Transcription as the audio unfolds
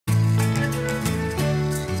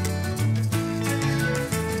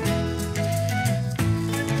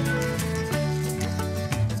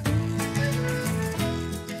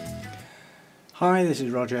Hi, this is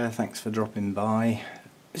Roger. Thanks for dropping by.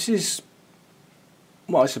 This is,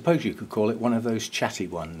 well, I suppose you could call it one of those chatty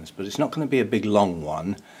ones, but it's not going to be a big long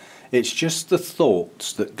one. It's just the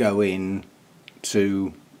thoughts that go in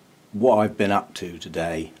to what I've been up to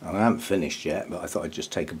today. I haven't finished yet, but I thought I'd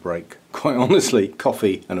just take a break. Quite honestly,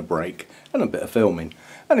 coffee and a break and a bit of filming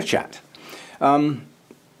and a chat.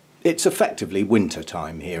 It's effectively winter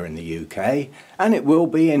time here in the UK, and it will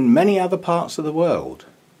be in many other parts of the world.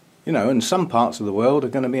 You know, and some parts of the world are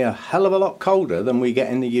going to be a hell of a lot colder than we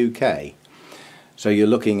get in the UK. So you're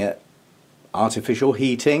looking at artificial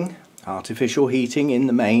heating. Artificial heating in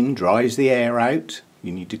the main dries the air out.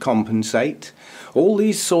 You need to compensate. All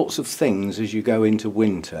these sorts of things as you go into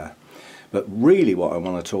winter. But really what I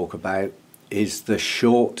want to talk about is the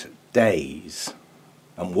short days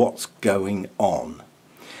and what's going on.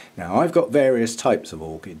 Now, I've got various types of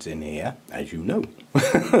orchids in here, as you know.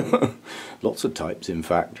 Lots of types, in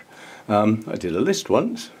fact. I did a list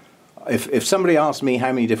once. If somebody asked me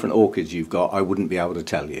how many different orchids you've got, I wouldn't be able to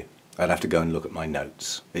tell you. I'd have to go and look at my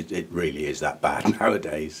notes. It really is that bad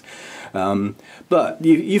nowadays. But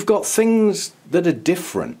you've got things that are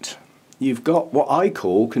different. You've got what I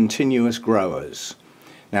call continuous growers.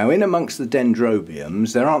 Now, in amongst the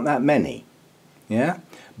dendrobiums, there aren't that many. Yeah?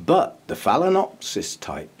 But the phalaenopsis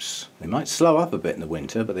types, they might slow up a bit in the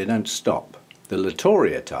winter, but they don't stop. The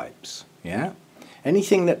Latoria types, yeah?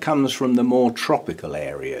 Anything that comes from the more tropical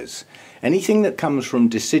areas, anything that comes from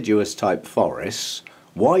deciduous type forests,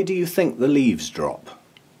 why do you think the leaves drop?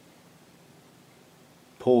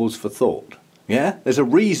 Pause for thought. Yeah? There's a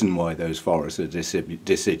reason why those forests are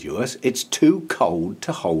deciduous. It's too cold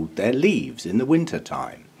to hold their leaves in the winter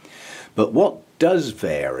time. But what does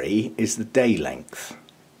vary is the day length.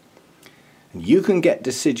 You can get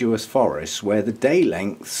deciduous forests where the day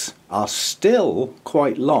lengths are still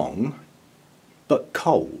quite long, but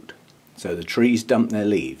cold. So the trees dump their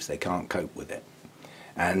leaves, they can't cope with it.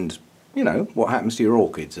 And, you know, what happens to your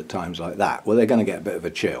orchids at times like that? Well, they're going to get a bit of a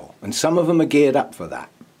chill. And some of them are geared up for that.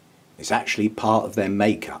 It's actually part of their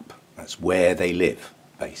makeup. That's where they live,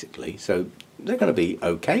 basically. So they're going to be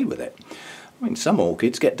okay with it. I mean, some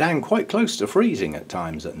orchids get down quite close to freezing at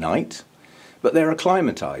times at night, but they're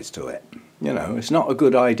acclimatized to it. You know, it's not a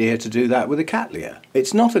good idea to do that with a cattleya.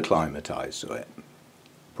 It's not acclimatized to it.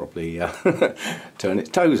 Probably turn its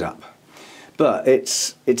toes up. But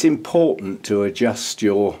it's important to adjust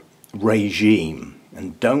your regime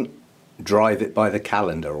and don't drive it by the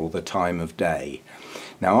calendar or the time of day.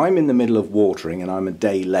 Now, I'm in the middle of watering and I'm a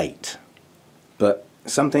day late, but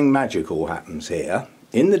something magical happens here.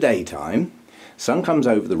 In the daytime, sun comes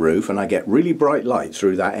over the roof and I get really bright light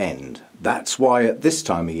through that end. That's why at this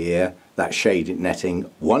time of year, that shaded netting,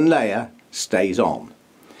 one layer, stays on.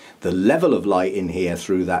 The level of light in here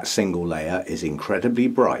through that single layer is incredibly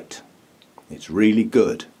bright. It's really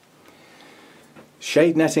good.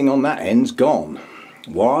 Shade netting on that end's gone.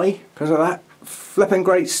 Why? Because of that flipping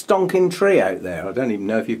great stonking tree out there. I don't even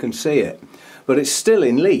know if you can see it. But it's still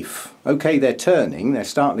in leaf. Okay, they're turning, they're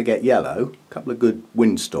starting to get yellow. A couple of good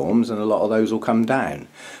windstorms and a lot of those will come down.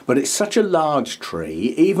 But it's such a large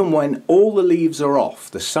tree, even when all the leaves are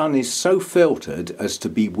off, the sun is so filtered as to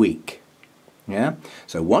be weak. Yeah?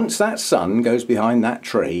 So once that sun goes behind that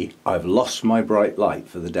tree, I've lost my bright light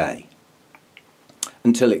for the day.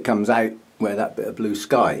 Until it comes out where that bit of blue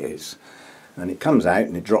sky is. And it comes out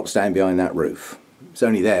and it drops down behind that roof. It's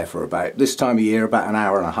only there for about, this time of year, about an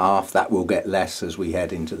hour and a half. That will get less as we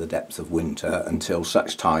head into the depths of winter until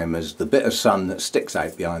such time as the bit of sun that sticks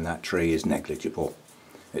out behind that tree is negligible.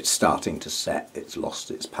 It's starting to set, it's lost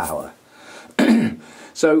its power.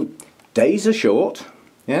 So days are short,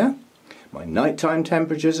 yeah? My nighttime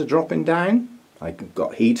temperatures are dropping down. I've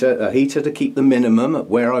got a heater to keep the minimum at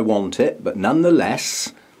where I want it, but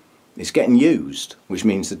nonetheless, it's getting used, which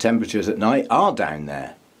means the temperatures at night are down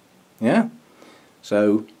there, yeah?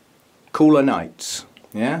 So, cooler nights,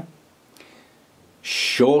 yeah?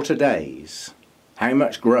 Shorter days. How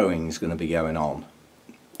much growing is going to be going on?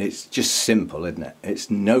 It's just simple, isn't it?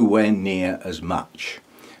 It's nowhere near as much.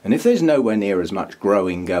 And if there's nowhere near as much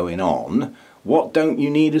growing going on, what don't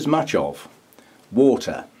you need as much of?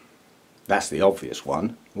 Water. That's the obvious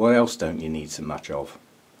one. What else don't you need so much of?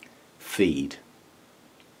 Feed.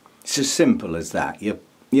 It's as simple as that. You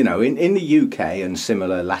know, in the UK and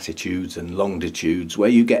similar latitudes and longitudes where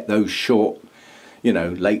you get those short, you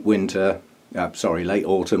know, late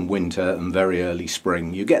autumn, winter and very early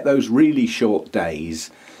spring, you get those really short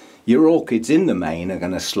days, your orchids in the main are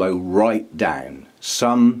going to slow right down.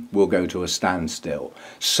 Some will go to a standstill.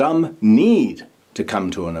 Some need to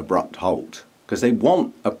come to an abrupt halt because they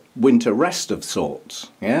want a winter rest of sorts,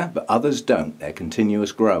 yeah? But others don't. They're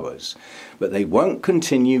continuous growers. But they won't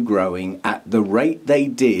continue growing at the rate they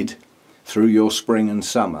did through your spring and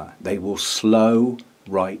summer. They will slow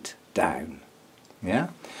right down,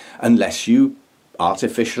 yeah? Unless you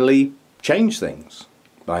artificially change things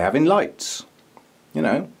by having lights, you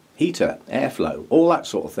know, heater, airflow, all that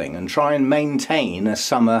sort of thing, and try and maintain a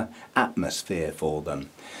summer atmosphere for them.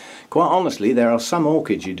 Quite honestly, there are some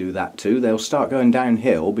orchids you do that to, they'll start going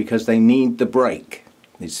downhill because they need the break.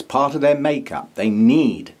 It's part of their makeup. They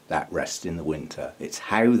need that rest in the winter. It's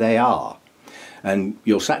how they are. And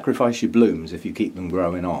you'll sacrifice your blooms if you keep them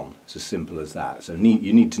growing on. It's as simple as that. So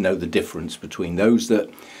you need to know the difference between those that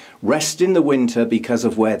rest in the winter because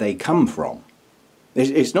of where they come from.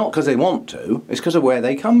 It's not because they want to, it's because of where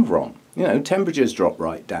they come from. You know, temperatures drop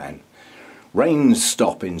right down. Rains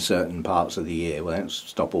stop in certain parts of the year. Well, they don't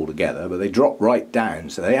stop altogether, but they drop right down.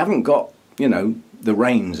 So they haven't got, you know, the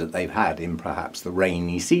rains that they've had in perhaps the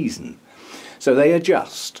rainy season. So they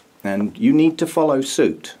adjust, and you need to follow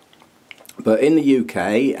suit. But in the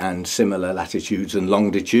UK and similar latitudes and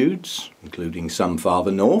longitudes, including some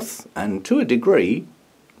farther north, and to a degree,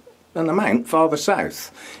 an amount farther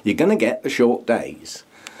south, you're going to get the short days.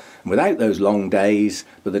 And without those long days,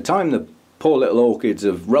 by the time the poor little orchids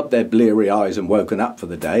have rubbed their bleary eyes and woken up for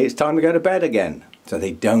the day, it's time to go to bed again. So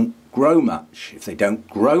they don't grow much. If they don't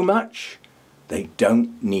grow much, they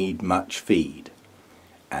don't need much feed.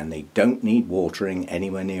 And they don't need watering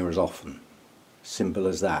anywhere near as often. Simple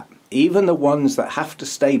as that. Even the ones that have to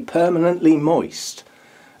stay permanently moist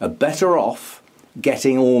are better off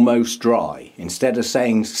getting almost dry instead of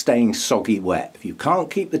staying soggy wet. If you can't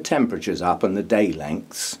keep the temperatures up and the day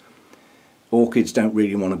lengths, orchids don't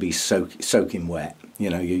really want to be soaking wet. You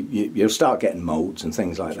know, you'll start getting moulds and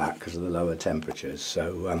things like that because of the lower temperatures.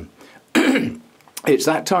 So it's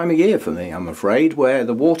that time of year for me, I'm afraid, where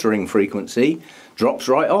the watering frequency drops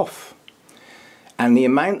right off. And the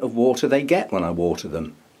amount of water they get when I water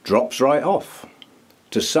them drops right off.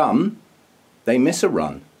 To some, they miss a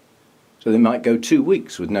run. So they might go 2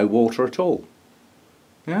 weeks with no water at all.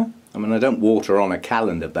 Yeah? I mean, I don't water on a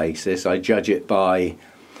calendar basis. I judge it by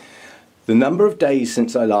the number of days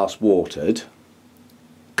since I last watered,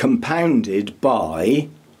 compounded by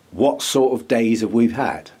what sort of days have we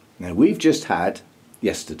had. Now, we've just had,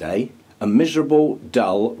 yesterday, a miserable,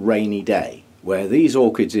 dull, rainy day, where these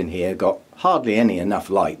orchids in here got hardly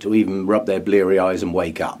enough light to even rub their bleary eyes and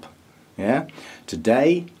wake up. Yeah?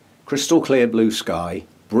 Today, crystal clear blue sky,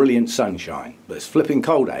 brilliant sunshine, but it's flipping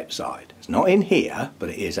cold outside. It's not in here, but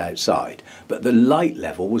it is outside. But the light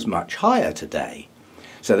level was much higher today.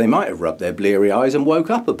 So they might have rubbed their bleary eyes and woke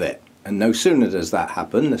up a bit. And no sooner does that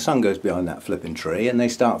happen, the sun goes behind that flipping tree and they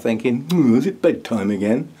start thinking, is it bedtime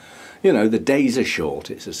again? You know, the days are short,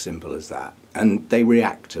 it's as simple as that. And they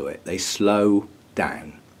react to it, they slow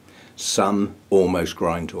down. Some almost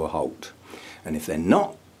grind to a halt. And if they're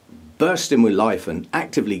not bursting with life and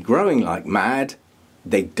actively growing like mad,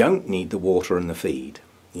 they don't need the water and the feed.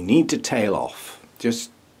 You need to tail off. Just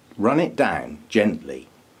run it down gently.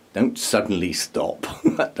 Don't suddenly stop.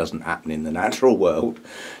 That doesn't happen in the natural world.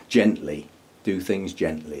 Gently. Do things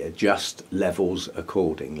gently. Adjust levels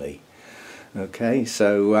accordingly. Okay,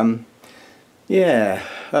 so yeah,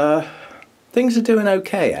 things are doing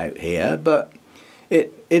okay out here, but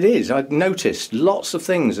it is. I've noticed lots of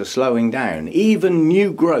things are slowing down. Even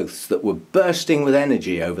new growths that were bursting with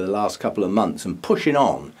energy over the last couple of months and pushing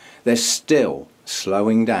on, they're still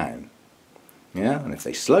slowing down. Yeah, and if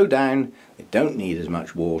they slow down, they don't need as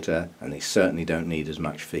much water and they certainly don't need as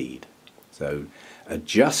much feed. So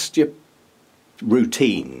adjust your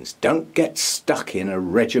routines. Don't get stuck in a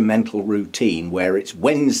regimental routine where it's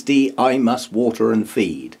Wednesday, I must water and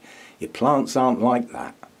feed. Your plants aren't like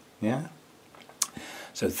that. Yeah?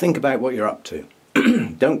 So think about what you're up to.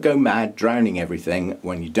 Don't go mad drowning everything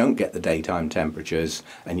when you don't get the daytime temperatures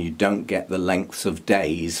and you don't get the lengths of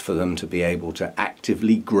days for them to be able to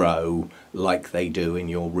actively grow like they do in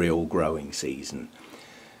your real growing season.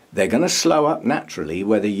 They're going to slow up naturally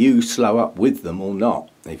whether you slow up with them or not.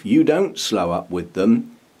 If you don't slow up with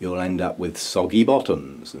them, you'll end up with soggy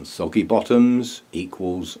bottoms, and soggy bottoms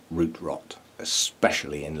equals root rot,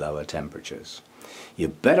 especially in lower temperatures. You're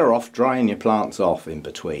better off drying your plants off in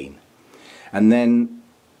between. And then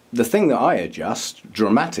the thing that I adjust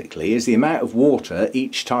dramatically is the amount of water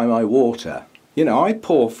each time I water. You know, I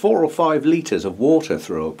pour 4 or 5 litres of water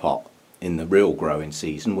through a pot in the real growing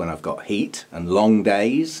season when I've got heat and long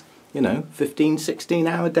days, you know, 15,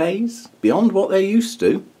 16-hour days, beyond what they're used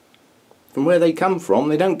to. From where they come from,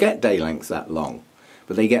 they don't get day lengths that long,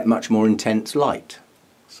 but they get much more intense light.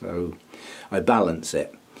 So I balance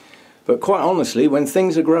it. But quite honestly, when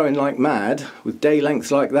things are growing like mad, with day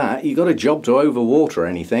lengths like that, you've got a job to overwater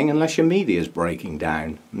anything unless your media's breaking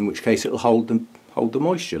down, in which case it'll hold the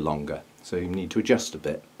moisture longer. So you need to adjust a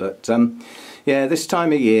bit. But yeah, this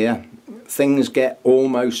time of year, things get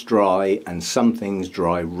almost dry and some things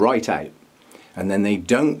dry right out. And then they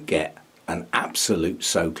don't get an absolute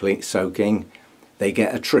soaking, they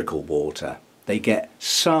get a trickle water. They get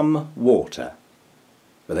some water.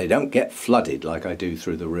 But they don't get flooded like I do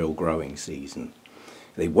through the real growing season.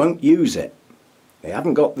 They won't use it. They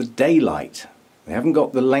haven't got the daylight. They haven't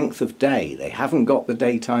got the length of day. They haven't got the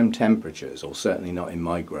daytime temperatures, or certainly not in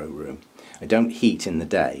my grow room. I don't heat in the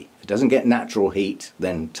day. If it doesn't get natural heat,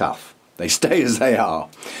 then tough. They stay as they are.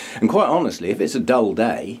 And quite honestly, if it's a dull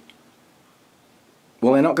day,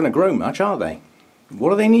 well, they're not going to grow much, are they?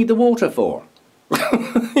 What do they need the water for?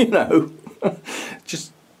 You know,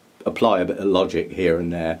 just apply a bit of logic here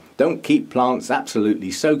and there. Don't keep plants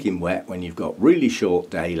absolutely soaking wet when you've got really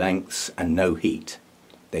short day lengths and no heat.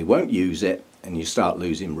 They won't use it and you start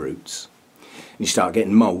losing roots. And you start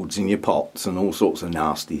getting moulds in your pots and all sorts of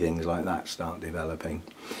nasty things like that start developing.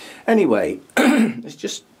 Anyway, it's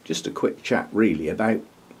just a quick chat really about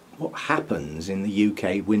what happens in the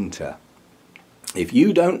UK winter. If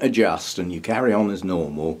you don't adjust and you carry on as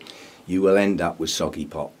normal, you will end up with soggy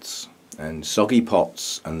pots. And soggy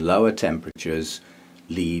pots and lower temperatures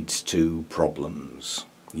leads to problems.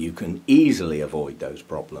 You can easily avoid those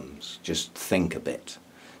problems. Just think a bit.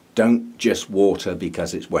 Don't just water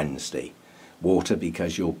because it's Wednesday. Water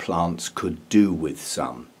because your plants could do with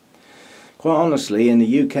some. Quite honestly, in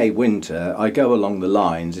the UK winter, I go along the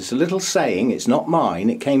lines. It's a little saying, it's not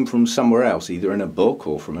mine, it came from somewhere else, either in a book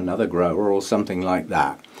or from another grower or something like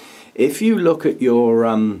that. If you look at your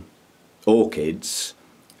orchids,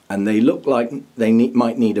 and they look like they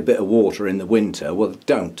might need a bit of water in the winter, well,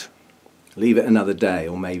 don't. Leave it another day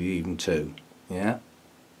or maybe even two, yeah?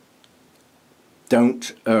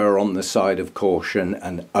 Don't err on the side of caution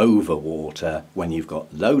and overwater when you've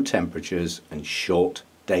got low temperatures and short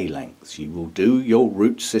day lengths. You will do your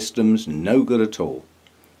root systems no good at all,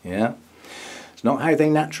 yeah? It's not how they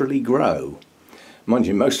naturally grow. Mind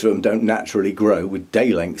you, most of them don't naturally grow with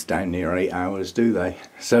day lengths down near 8 hours, do they?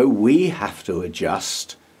 So we have to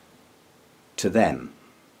adjust to them,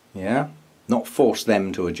 yeah? Not force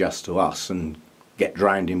them to adjust to us and get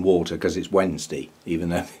drowned in water because it's Wednesday, even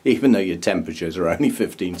though your temperatures are only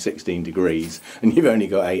 15, 16 degrees and you've only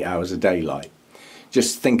got 8 hours of daylight.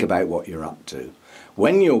 Just think about what you're up to.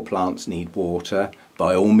 When your plants need water,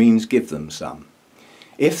 by all means give them some.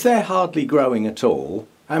 If they're hardly growing at all,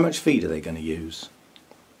 how much feed are they going to use?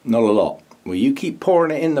 Not a lot. Well, you keep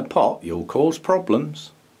pouring it in the pot, you'll cause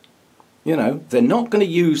problems. You know, they're not going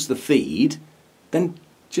to use the feed, then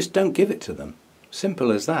just don't give it to them.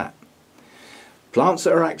 Simple as that. Plants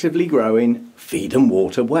that are actively growing, feed and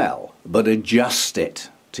water well, but adjust it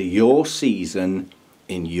to your season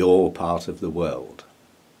in your part of the world.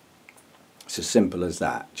 It's as simple as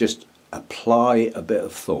that. Just apply a bit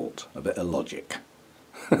of thought, a bit of logic.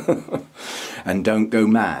 And don't go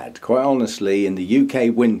mad. Quite honestly, in the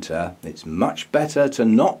UK winter, it's much better to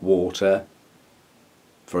not water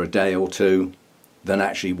for a day or two than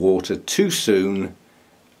actually water too soon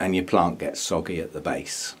and your plant gets soggy at the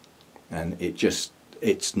base. And it's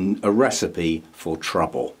a recipe for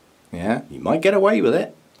trouble. Yeah, you might get away with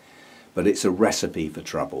it, but it's a recipe for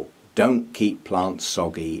trouble. Don't keep plants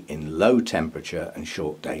soggy in low temperature and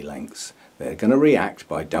short day lengths. They're going to react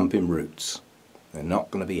by dumping roots. They're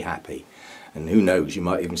not going to be happy. And who knows, you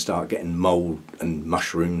might even start getting mould and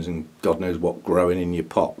mushrooms and God knows what growing in your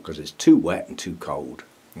pot because it's too wet and too cold.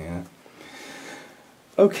 Yeah.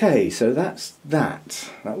 Okay, so that's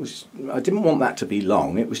that. I didn't want that to be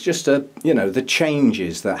long. It was just the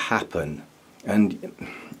changes that happen. And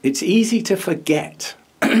it's easy to forget.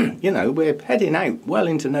 We're heading out well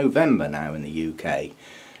into November now in the UK.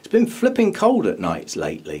 It's been flipping cold at nights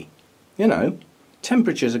lately.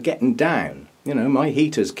 Temperatures are getting down. My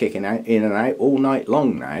heater's kicking out in and out all night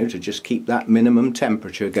long now to just keep that minimum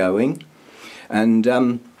temperature going. And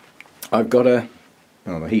I've got the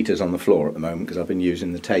heater's on the floor at the moment because I've been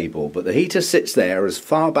using the table, but the heater sits there as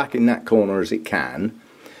far back in that corner as it can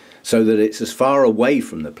so that it's as far away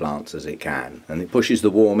from the plants as it can, and it pushes the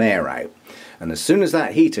warm air out. And as soon as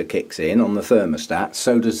that heater kicks in on the thermostat,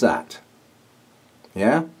 so does that.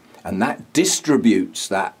 Yeah? And that distributes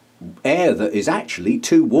that air that is actually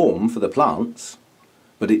too warm for the plants,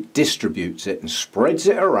 but it distributes it and spreads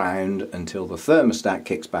it around until the thermostat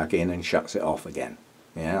kicks back in and shuts it off again.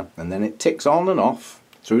 Yeah, and then it ticks on and off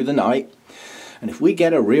through the night, and if we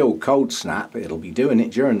get a real cold snap, it'll be doing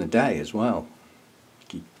it during the day as well.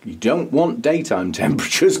 You don't want daytime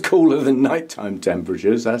temperatures cooler than nighttime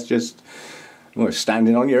temperatures. That's just, well, it's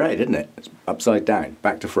standing on your head, isn't it? It's upside down,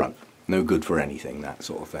 back to front. No good for anything, that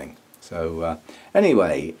sort of thing. So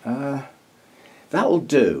anyway, that'll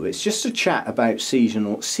do. It's just a chat about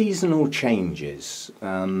seasonal changes.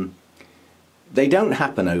 They don't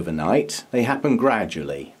happen overnight. They happen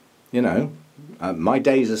gradually. You know, my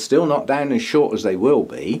days are still not down as short as they will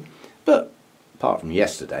be, but apart from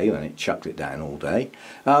yesterday when it chucked it down all day,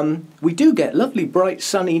 we do get lovely bright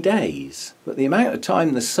sunny days, but the amount of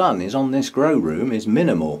time the sun is on this grow room is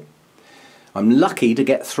minimal. I'm lucky to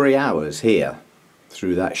get 3 hours here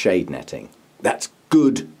through that shade netting. That's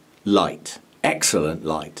good light, excellent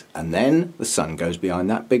light, and then the sun goes behind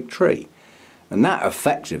that big tree, and that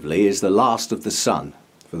effectively is the last of the sun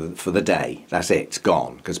for the day. That's it, it's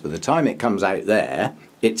gone, because by the time it comes out there,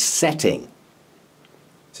 it's setting.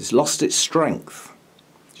 It's lost its strength.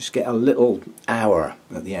 Just get a little hour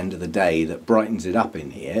at the end of the day that brightens it up in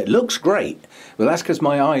here. It looks great, but that's because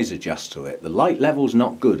my eyes adjust to it. The light level's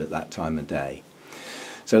not good at that time of day.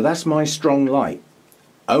 So that's my strong light,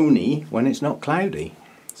 only when it's not cloudy.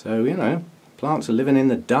 So, you know, plants are living in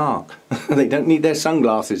the dark. They don't need their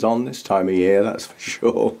sunglasses on this time of year, that's for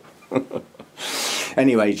sure.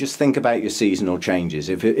 Anyway, just think about your seasonal changes.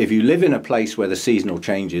 If you live in a place where the seasonal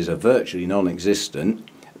changes are virtually non-existent,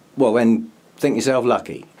 well then think yourself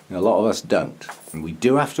lucky. A lot of us don't. And we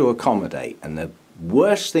do have to accommodate. And the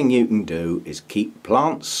worst thing you can do is keep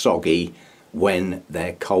plants soggy when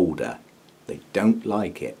they're colder. They don't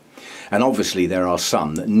like it. And obviously there are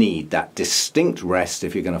some that need that distinct rest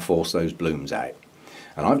if you're going to force those blooms out.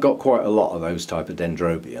 And I've got quite a lot of those type of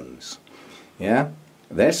dendrobiums. Yeah?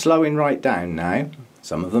 They're slowing right down now.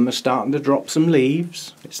 Some of them are starting to drop some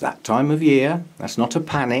leaves. It's that time of year. That's not a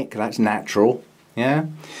panic, that's natural. Yeah?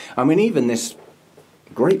 I mean, even this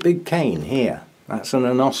great big cane here, that's an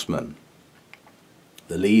anosmum.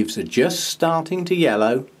 The leaves are just starting to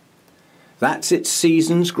yellow. That's its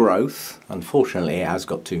season's growth. Unfortunately, it has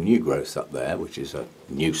got 2 new growths up there, which is a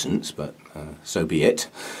nuisance, but so be it.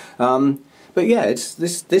 But yeah,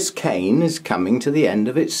 this cane is coming to the end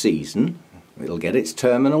of its season. It'll get its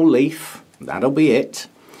terminal leaf. That'll be it.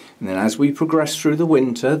 And then as we progress through the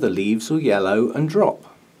winter, the leaves will yellow and drop.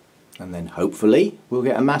 And then hopefully we'll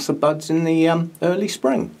get a mass of buds in the early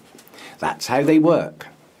spring. That's how they work.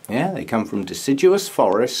 Yeah, they come from deciduous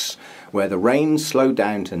forests where the rains slow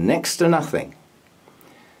down to next to nothing.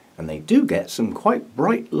 And they do get some quite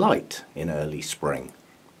bright light in early spring.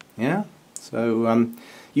 Yeah, so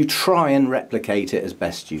you try and replicate it as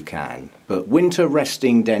best you can. But winter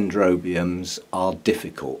resting dendrobiums are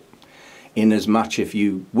difficult, in as much if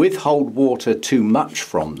you withhold water too much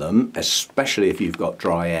from them, especially if you've got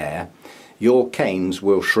dry air, your canes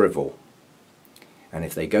will shrivel. And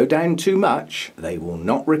if they go down too much, they will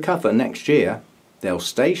not recover next year. They'll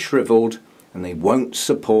stay shriveled and they won't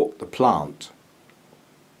support the plant.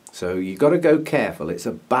 So you've got to go careful. It's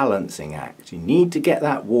a balancing act. You need to get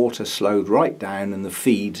that water slowed right down and the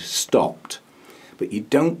feed stopped. But you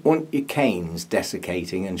don't want your canes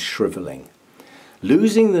desiccating and shriveling.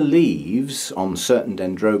 Losing the leaves on certain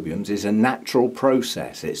dendrobiums is a natural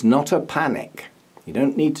process. It's not a panic. You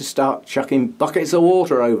don't need to start chucking buckets of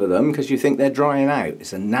water over them because you think they're drying out.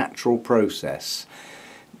 It's a natural process.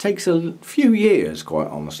 It takes a few years, quite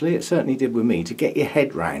honestly, it certainly did with me, to get your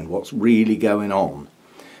head round what's really going on.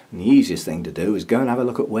 And the easiest thing to do is go and have a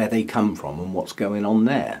look at where they come from and what's going on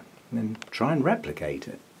there, and then try and replicate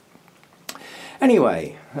it.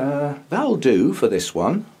 Anyway, that'll do for this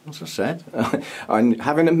one. As I said, I'm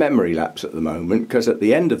having a memory lapse at the moment because at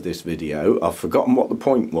the end of this video I've forgotten what the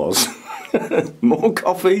point was. More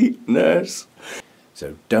coffee, nurse.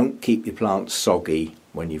 So don't keep your plants soggy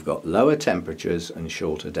when you've got lower temperatures and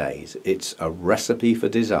shorter days. It's a recipe for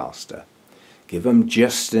disaster. Give them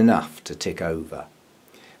just enough to tick over.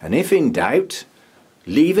 And if in doubt,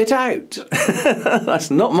 leave it out. That's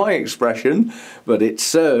not my expression, but it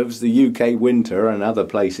serves the UK winter and other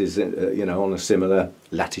places, you know, on a similar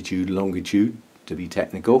latitude, longitude, to be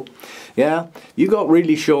technical. Yeah, you got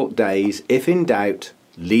really short days. If in doubt,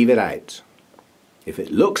 leave it out. If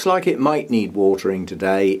it looks like it might need watering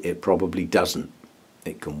today, it probably doesn't.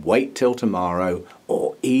 It can wait till tomorrow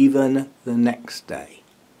or even the next day.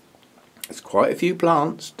 There's quite a few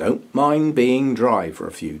plants don't mind being dry for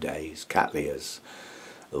a few days. Cattleyas,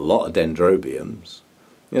 a lot of dendrobiums,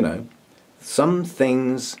 you know. Some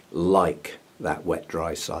things like that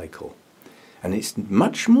wet-dry cycle. And it's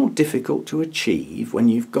much more difficult to achieve when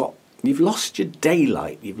you've lost your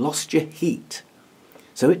daylight, you've lost your heat.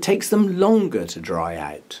 So it takes them longer to dry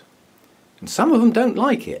out. And some of them don't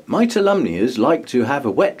like it. My Tolumnias like to have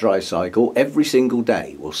a wet-dry cycle every single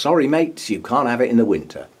day. Well, sorry mates, you can't have it in the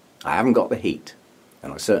winter. I haven't got the heat,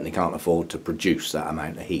 and I certainly can't afford to produce that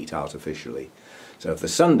amount of heat artificially. So if the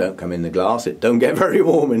sun don't come in the glass, it don't get very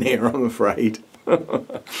warm in here, I'm afraid.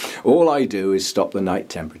 All I do is stop the night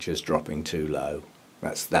temperatures dropping too low.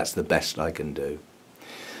 That's the best I can do.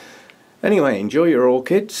 Anyway, enjoy your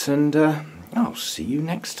orchids, and I'll see you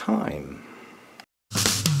next time.